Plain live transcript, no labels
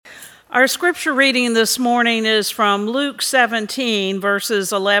Our scripture reading this morning is from Luke 17,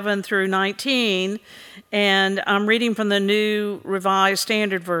 verses 11 through 19, and I'm reading from the New Revised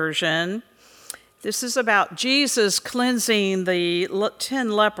Standard Version. This is about Jesus cleansing the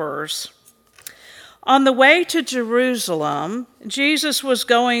 10 lepers. On the way to Jerusalem, Jesus was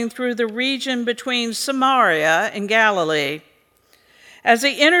going through the region between Samaria and Galilee. As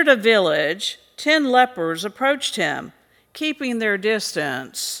he entered a village, 10 lepers approached him, keeping their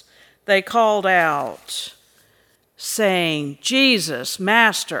distance. They called out, saying, "Jesus,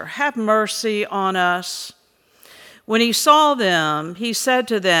 Master, have mercy on us." When he saw them, he said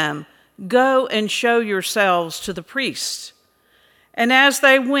to them, "Go and show yourselves to the priest." And as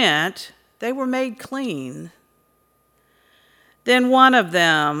they went, they were made clean. Then one of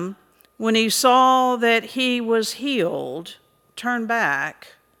them, when he saw that he was healed, turned back,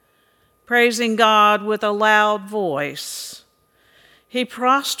 praising God with a loud voice. He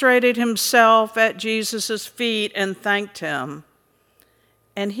prostrated himself at Jesus' feet and thanked him.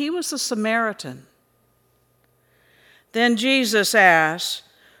 And he was a Samaritan. Then Jesus asked,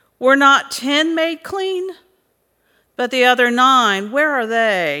 "Were not 10 made clean? But the other 9, where are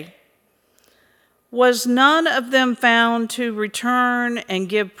they? Was none of them found to return and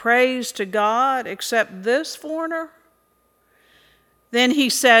give praise to God except this foreigner?" Then he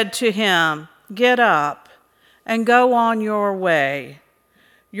said to him, "Get up and go on your way.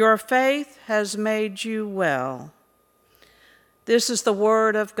 Your faith has made you well." This is the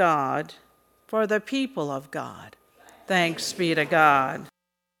word of God for the people of God. Thanks be to God.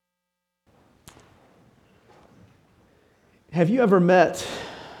 Have you ever met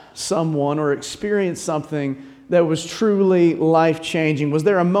someone or experienced something that was truly life-changing? Was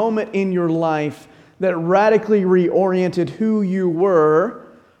there a moment in your life that radically reoriented who you were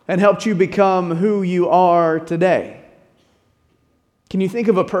and helped you become who you are today? Can you think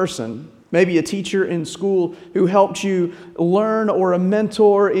of a person, maybe a teacher in school, who helped you learn, or a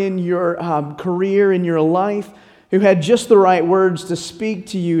mentor in your career, in your life, who had just the right words to speak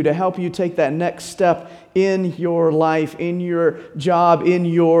to you to help you take that next step in your life, in your job, in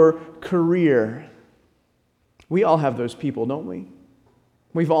your career? We all have those people, don't we?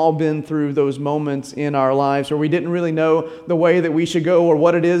 We've all been through those moments in our lives where we didn't really know the way that we should go or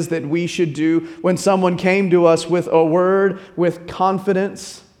what it is that we should do, when someone came to us with a word, with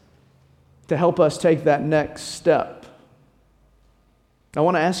confidence, to help us take that next step. I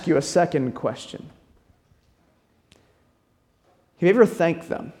want to ask you a second question. Have you ever thanked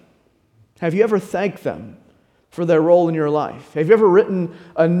them? Have you ever thanked them for their role in your life? Have you ever written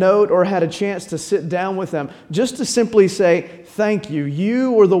a note or had a chance to sit down with them just to simply say, "Thank you.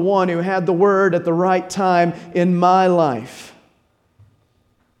 You were the one who had the word at the right time in my life"?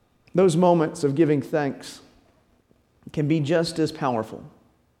 Those moments of giving thanks can be just as powerful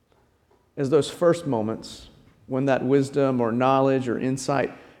as those first moments when that wisdom or knowledge or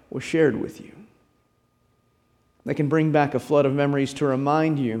insight was shared with you. They can bring back a flood of memories to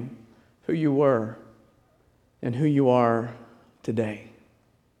remind you who you were and who you are today.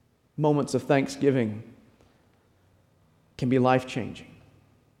 Moments of thanksgiving can be life-changing.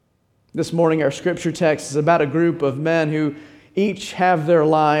 This morning, our scripture text is about a group of men who each have their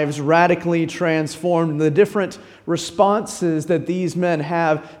lives radically transformed, the different responses that these men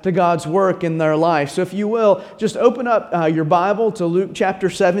have to God's work in their life. So if you will, just open up your Bible to Luke chapter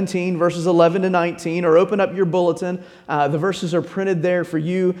 17, verses 11 to 19, or open up your bulletin. The verses are printed there for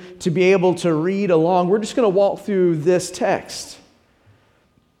you to be able to read along. We're just going to walk through this text.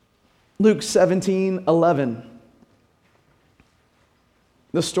 Luke 17:11.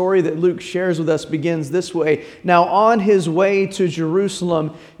 The story that Luke shares with us begins this way. Now, on his way to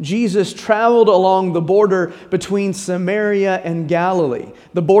Jerusalem, Jesus traveled along the border between Samaria and Galilee.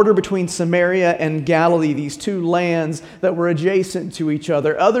 The border between Samaria and Galilee, these two lands that were adjacent to each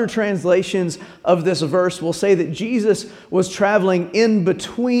other. Other translations of this verse will say that Jesus was traveling in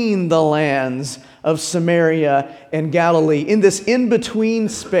between the lands of Samaria and Galilee. In this in-between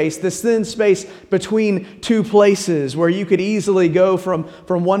space, this thin space between two places where you could easily go from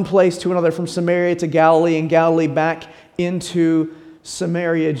one place to another, from Samaria to Galilee and Galilee back into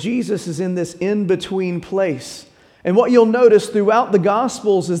Samaria. Jesus is in this in-between place. And what you'll notice throughout the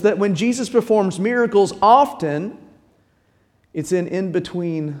Gospels is that when Jesus performs miracles, often it's in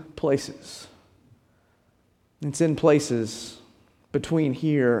in-between places. It's in places between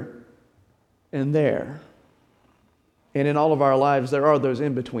here and there. And in all of our lives, there are those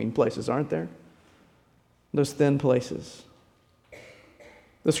in-between places, aren't there? Those thin places.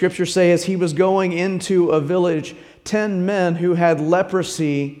 The scriptures say as he was going into a village, 10 men who had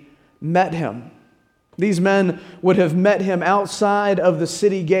leprosy met him. These men would have met him outside of the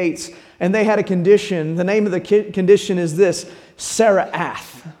city gates, and they had a condition. The name of the condition is this: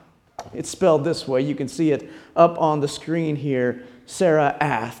 Saraath. It's spelled this way. You can see it up on the screen here.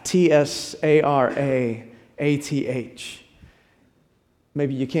 Saraath. T-S-A-R-A-A-T-H.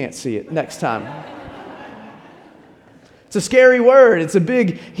 Maybe you can't see it next time. It's a scary word. It's a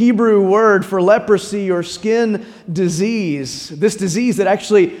big Hebrew word for leprosy or skin disease. This disease that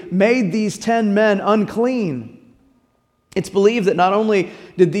actually made these 10 men unclean. It's believed that not only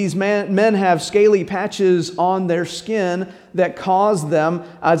did these men have scaly patches on their skin that caused them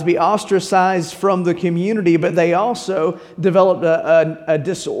to be ostracized from the community, but they also developed a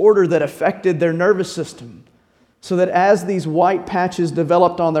disorder that affected their nervous system. So that as these white patches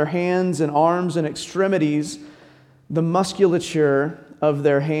developed on their hands and arms and extremities, the musculature of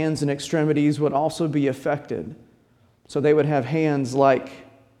their hands and extremities would also be affected. So they would have hands like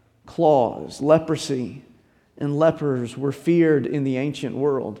claws. Leprosy and lepers were feared in the ancient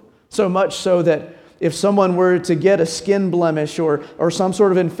world. So much so that if someone were to get a skin blemish or some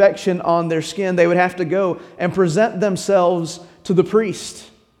sort of infection on their skin, they would have to go and present themselves to the priest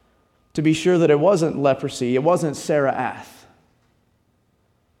to be sure that it wasn't leprosy, it wasn't Saraath.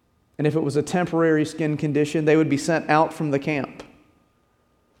 And if it was a temporary skin condition, they would be sent out from the camp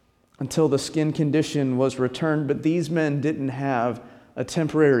until the skin condition was returned. But these men didn't have a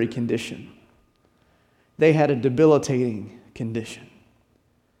temporary condition. They had a debilitating condition.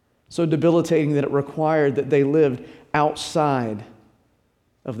 So debilitating that it required that they lived outside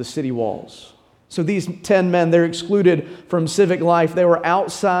of the city walls. So these 10 men, they're excluded from civic life. They were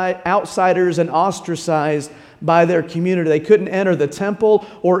outsiders and ostracized by their community. They couldn't enter the temple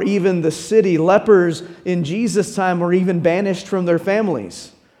or even the city. Lepers in Jesus' time were even banished from their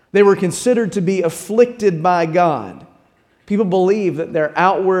families. They were considered to be afflicted by God. People believe that their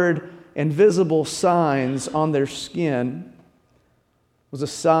outward and visible signs on their skin was a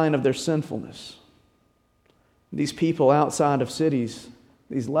sign of their sinfulness. These people outside of cities,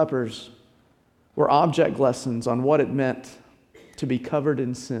 these lepers, were object lessons on what it meant to be covered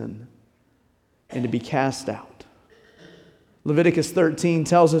in sin and to be cast out. Leviticus 13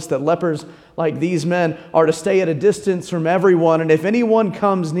 tells us that lepers like these men are to stay at a distance from everyone, and if anyone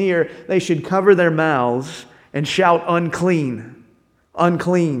comes near, they should cover their mouths and shout, "Unclean,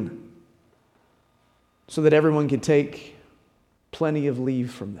 unclean," so that everyone could take plenty of leave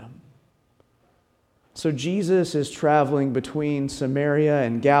from them. So Jesus is traveling between Samaria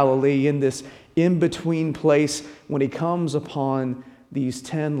and Galilee in this in-between place when he comes upon these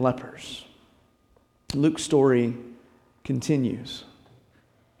 10 lepers. Luke's story continues.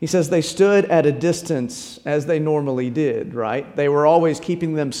 He says they stood at a distance as they normally did, right? They were always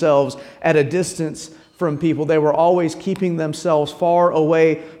keeping themselves at a distance from people. They were always keeping themselves far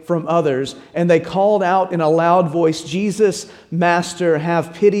away from others. And they called out in a loud voice, "Jesus, Master,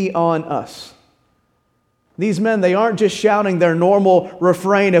 have pity on us." These men, they aren't just shouting their normal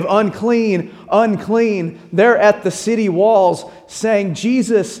refrain of "unclean, unclean." They're at the city walls saying,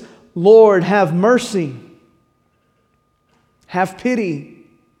 "Jesus, Lord, have mercy. Have pity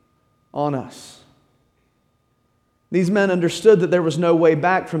on us." These men understood that there was no way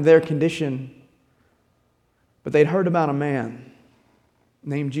back from their condition, but they'd heard about a man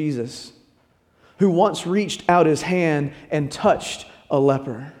named Jesus who once reached out his hand and touched a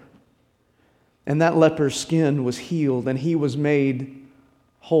leper. And that leper's skin was healed and he was made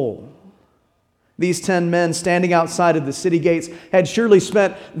whole. These 10 men standing outside of the city gates had surely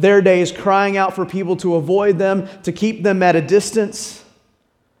spent their days crying out for people to avoid them, to keep them at a distance.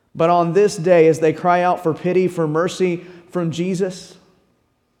 But on this day, as they cry out for pity, for mercy from Jesus,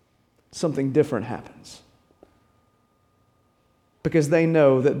 something different happens. Because they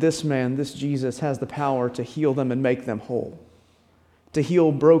know that this man, this Jesus, has the power to heal them and make them whole. To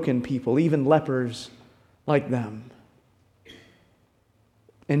heal broken people, even lepers like them.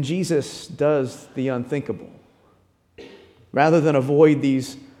 And Jesus does the unthinkable. Rather than avoid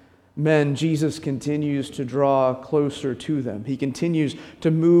these men, Jesus continues to draw closer to them. He continues to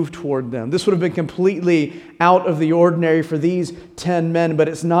move toward them. This would have been completely out of the ordinary for these 10 men, but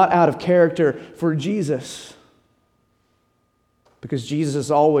it's not out of character for Jesus. Because Jesus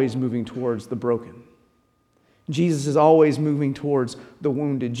is always moving towards the broken. Jesus is always moving towards the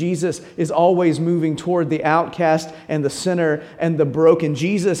wounded. Jesus is always moving toward the outcast and the sinner and the broken.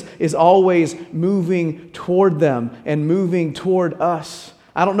 Jesus is always moving toward them and moving toward us.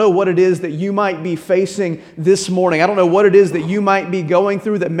 I don't know what it is that you might be facing this morning. I don't know what it is that you might be going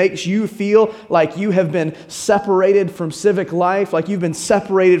through that makes you feel like you have been separated from civic life, like you've been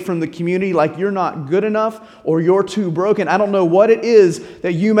separated from the community, like you're not good enough or you're too broken. I don't know what it is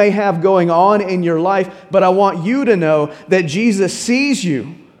that you may have going on in your life, but I want you to know that Jesus sees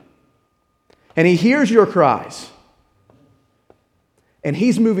you and He hears your cries and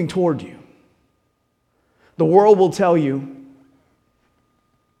He's moving toward you. The world will tell you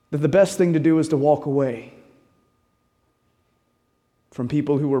that the best thing to do is to walk away from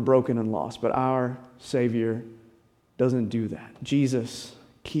people who are broken and lost. But our Savior doesn't do that. Jesus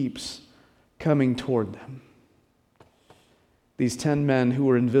keeps coming toward them. These 10 men who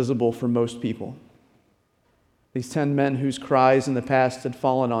were invisible for most people. These 10 men whose cries in the past had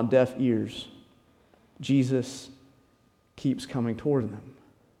fallen on deaf ears. Jesus keeps coming toward them.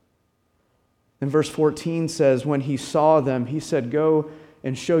 And verse 14 says, when He saw them, He said, "Go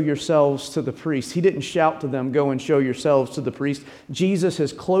and show yourselves to the priest." He didn't shout to them, "Go and show yourselves to the priest." Jesus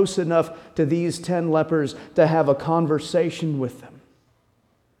is close enough to these 10 lepers to have a conversation with them.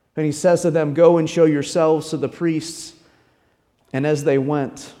 And He says to them, "Go and show yourselves to the priests." And as they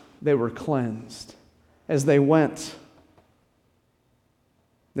went, they were cleansed. As they went,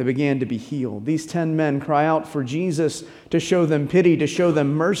 they began to be healed. These 10 men cry out for Jesus to show them pity, to show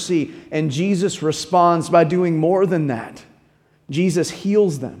them mercy, and Jesus responds by doing more than that. Jesus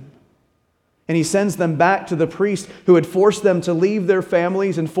heals them. And He sends them back to the priest who had forced them to leave their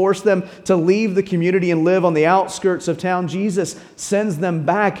families and forced them to leave the community and live on the outskirts of town. Jesus sends them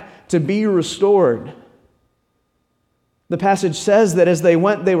back to be restored. The passage says that as they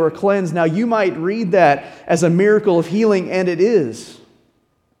went, they were cleansed. Now, you might read that as a miracle of healing, and it is.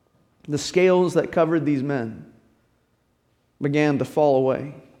 The scales that covered these men began to fall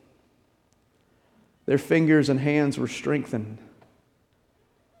away. Their fingers and hands were strengthened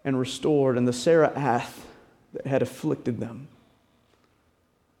and restored, and the Serath that had afflicted them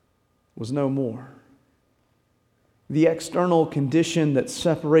was no more. The external condition that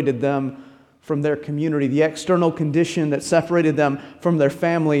separated them from their community, the external condition that separated them from their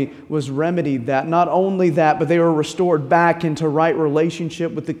family was remedied. That not only that, but they were restored back into right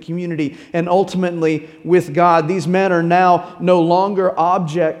relationship with the community and ultimately with God. These men are now no longer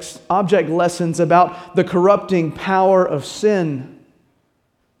object lessons about the corrupting power of sin.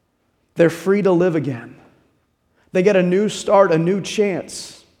 They're free to live again. They get a new start, a new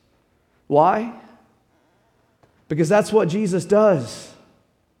chance. Why? Because that's what Jesus does.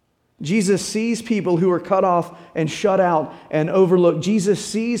 Jesus sees people who are cut off and shut out and overlooked. Jesus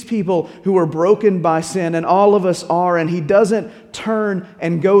sees people who are broken by sin, and all of us are, and He doesn't turn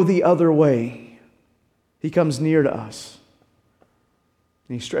and go the other way. He comes near to us,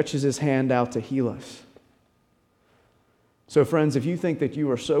 and He stretches His hand out to heal us. So friends, if you think that you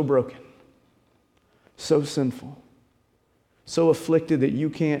are so broken, so sinful, so afflicted that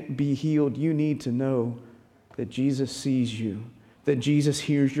you can't be healed, you need to know that Jesus sees you, that Jesus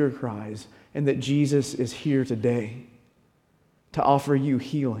hears your cries, and that Jesus is here today to offer you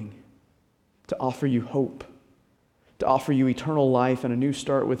healing, to offer you hope, to offer you eternal life and a new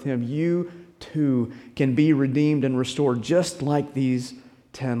start with Him. You too can be redeemed and restored just like these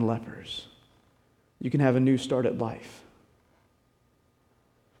 10 lepers. You can have a new start at life.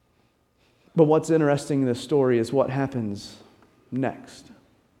 But what's interesting in this story is what happens next.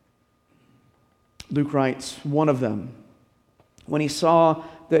 Luke writes, one of them, when he saw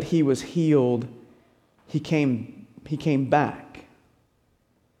that he was healed, he came back.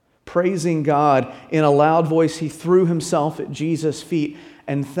 Praising God in a loud voice, he threw himself at Jesus' feet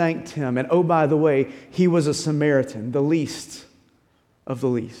and thanked Him. And oh, by the way, he was a Samaritan, the least of the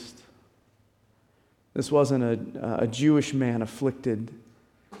least. This wasn't a Jewish man afflicted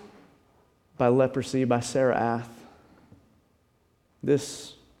by leprosy, by Serath.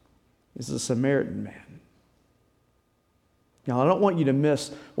 This is a Samaritan man. Now, I don't want you to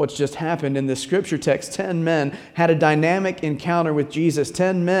miss what's just happened in this scripture text. 10 men had a dynamic encounter with Jesus.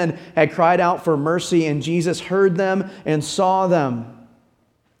 10 men had cried out for mercy, and Jesus heard them and saw them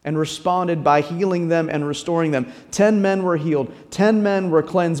and responded by healing them and restoring them. 10 men were healed. 10 men were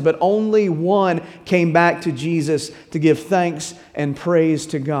cleansed, but only one came back to Jesus to give thanks and praise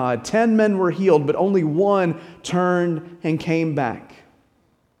to God. 10 men were healed, but only one turned and came back.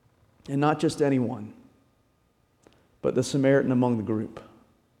 And not just anyone, but the Samaritan among the group.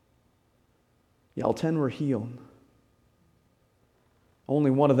 All 10 were healed.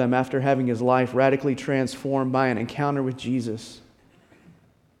 Only one of them, after having his life radically transformed by an encounter with Jesus,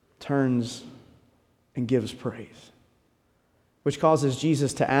 turns and gives praise. Which causes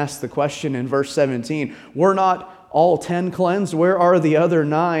Jesus to ask the question in verse 17, were not all 10 cleansed? Where are the other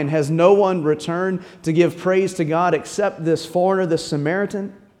 9? Has no one returned to give praise to God except this foreigner, this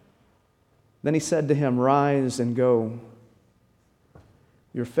Samaritan?" Then he said to him, "Rise and go.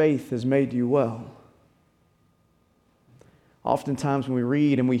 Your faith has made you well." Oftentimes when we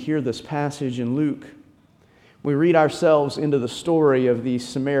read and we hear this passage in Luke, we read ourselves into the story of the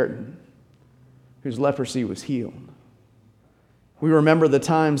Samaritan whose leprosy was healed. We remember the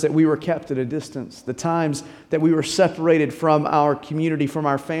times that we were kept at a distance, the times that we were separated from our community, from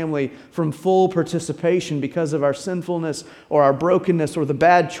our family, from full participation because of our sinfulness or our brokenness or the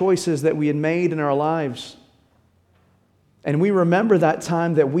bad choices that we had made in our lives. And we remember that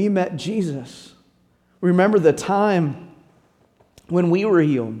time that we met Jesus. We remember the time when we were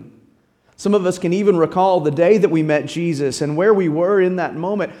healed. Some of us can even recall the day that we met Jesus and where we were in that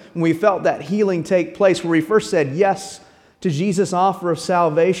moment when we felt that healing take place, where we first said yes to Jesus' offer of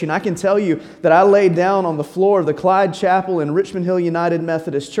salvation. I can tell you that I laid down on the floor of the Clyde Chapel in Richmond Hill United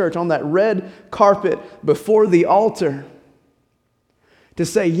Methodist Church on that red carpet before the altar to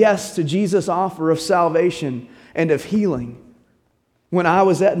say yes to Jesus' offer of salvation and of healing. When I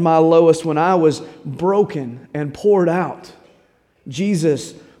was at my lowest, when I was broken and poured out,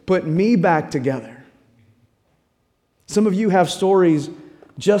 Jesus put me back together. Some of you have stories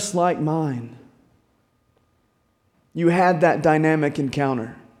just like mine. You had that dynamic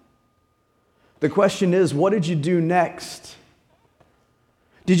encounter. The question is, what did you do next?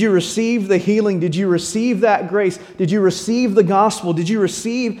 Did you receive the healing? Did you receive that grace? Did you receive the gospel? Did you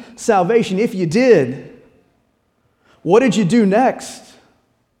receive salvation? If you did, what did you do next?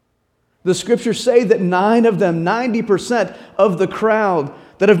 The scriptures say that 9 of them, 90% of the crowd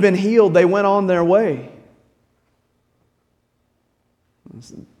that have been healed, they went on their way.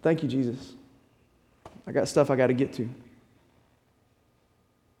 Thank you, Jesus. I got stuff I got to get to.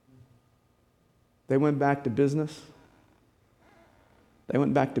 They went back to business. They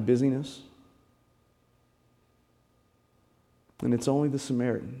went back to busyness. And it's only the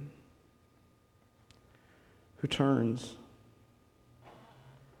Samaritan who turns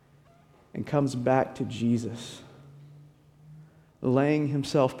and comes back to Jesus, laying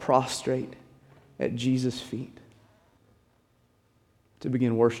himself prostrate at Jesus' feet to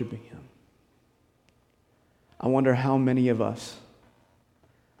begin worshiping him. I wonder how many of us,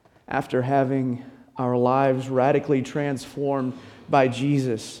 after having our lives radically transformed by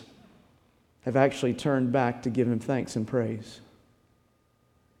Jesus, have actually turned back to give him thanks and praise.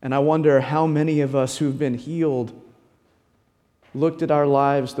 And I wonder how many of us who've been healed looked at our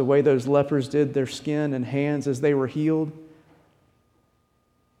lives the way those lepers did, their skin and hands as they were healed,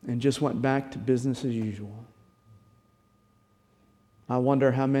 and just went back to business as usual. I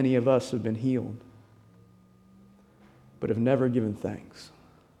wonder how many of us have been healed but have never given thanks.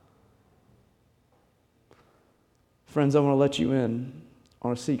 Friends, I want to let you in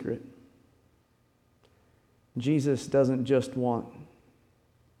on a secret. Jesus doesn't just want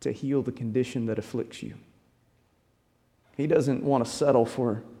to heal the condition that afflicts you. He doesn't want to settle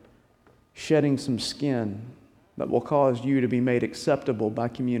for shedding some skin that will cause you to be made acceptable by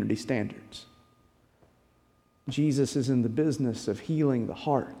community standards. Jesus is in the business of healing the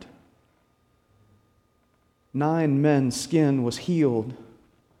heart. 9 men's skin was healed.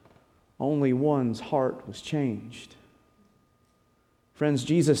 Only one's heart was changed. Friends,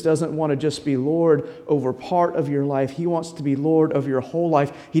 Jesus doesn't want to just be Lord over part of your life. He wants to be Lord of your whole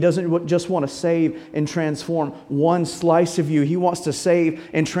life. He doesn't just want to save and transform one slice of you. He wants to save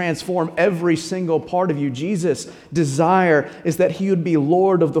and transform every single part of you. Jesus' desire is that He would be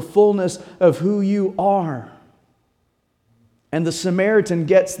Lord of the fullness of who you are. And the Samaritan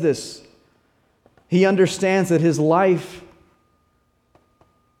gets this. He understands that his life,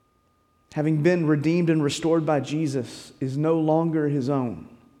 having been redeemed and restored by Jesus, is no longer his own.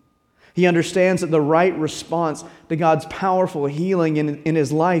 He understands that the right response to God's powerful healing in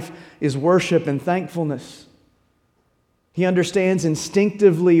his life is worship and thankfulness. He understands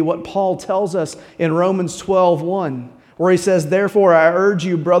instinctively what Paul tells us in Romans 12:1, where he says, "Therefore I urge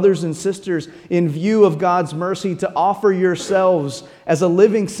you, brothers and sisters, in view of God's mercy, to offer yourselves as a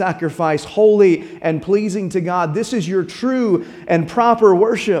living sacrifice, holy and pleasing to God. This is your true and proper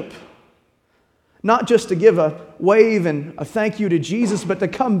worship." Not just to give a wave and a thank you to Jesus, but to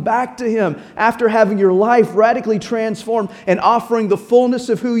come back to Him after having your life radically transformed and offering the fullness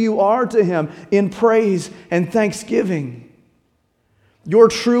of who you are to Him in praise and thanksgiving. Your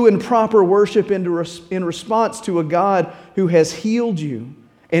true and proper worship in response to a God who has healed you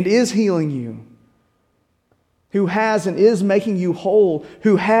and is healing you, who has and is making you whole,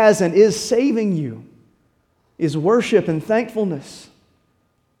 who has and is saving you, is worship and thankfulness.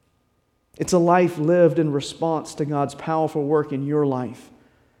 It's a life lived in response to God's powerful work in your life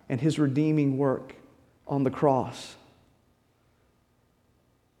and His redeeming work on the cross.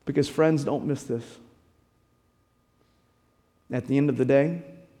 Because friends, don't miss this. At the end of the day,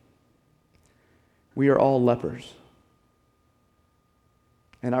 we are all lepers.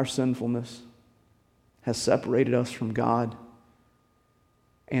 And our sinfulness has separated us from God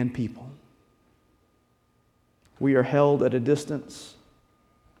and people. We are held at a distance,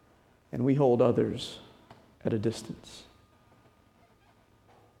 and we hold others at a distance.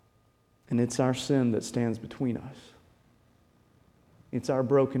 And it's our sin that stands between us. It's our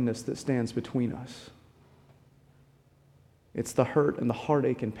brokenness that stands between us. It's the hurt and the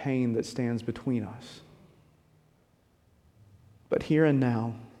heartache and pain that stands between us. But here and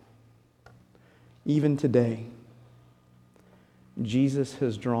now, even today, Jesus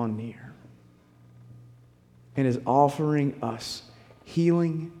has drawn near and is offering us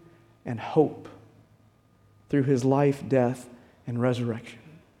healing and hope through His life, death, and resurrection.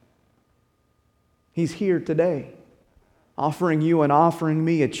 He's here today, offering you and offering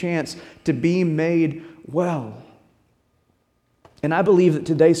me a chance to be made well. And I believe that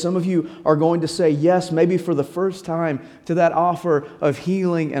today some of you are going to say yes, maybe for the first time, to that offer of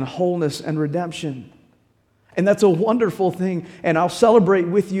healing and wholeness and redemption. And that's a wonderful thing, and I'll celebrate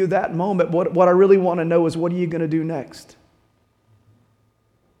with you that moment. What I really want to know is, what are you going to do next?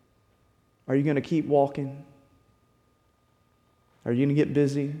 Are you going to keep walking? Are you going to get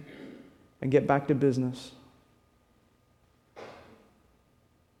busy and get back to business?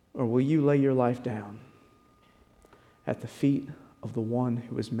 Or will you lay your life down at the feet of the one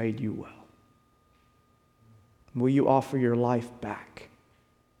who has made you well? Will you offer your life back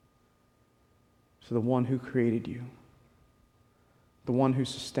to the one who created you, the one who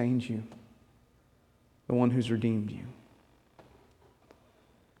sustains you, the one who's redeemed you?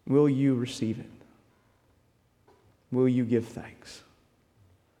 Will you receive it? Will you give thanks?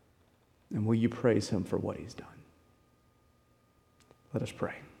 And will you praise Him for what He's done? Let us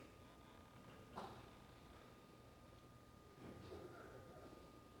pray.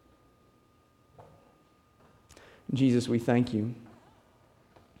 Jesus, we thank You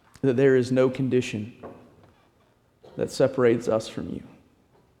that there is no condition that separates us from You.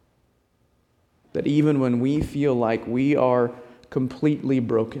 That even when we feel like we are completely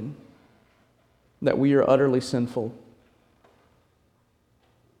broken, that we are utterly sinful,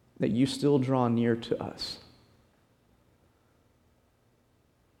 that You still draw near to us.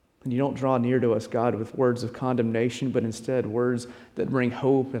 And You don't draw near to us, God, with words of condemnation, but instead words that bring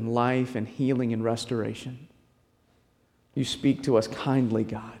hope and life and healing and restoration. You speak to us kindly,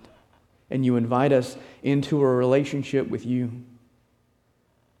 God, and You invite us into a relationship with You.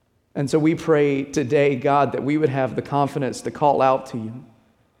 And so we pray today, God, that we would have the confidence to call out to You,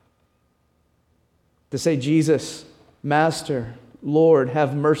 to say, Jesus, Master, Lord,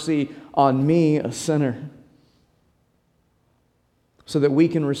 have mercy on me, a sinner, so that we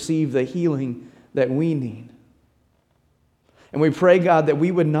can receive the healing that we need. And we pray, God, that we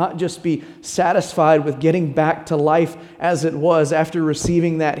would not just be satisfied with getting back to life as it was after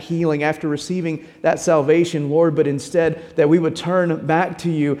receiving that healing, after receiving that salvation, Lord, but instead that we would turn back to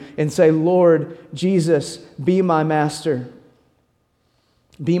You and say, Lord, Jesus, be my master.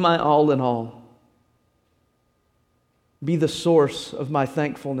 Be my all in all. Be the source of my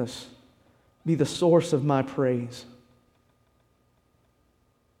thankfulness. Be the source of my praise.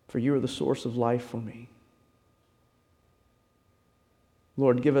 For You are the source of life for me.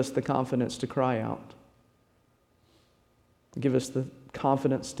 Lord, give us the confidence to cry out. Give us the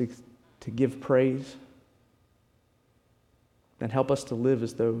confidence to give praise. And help us to live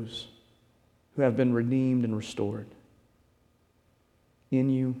as those who have been redeemed and restored in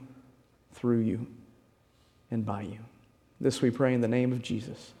You, through You, and by You. This we pray in the name of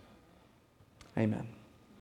Jesus. Amen.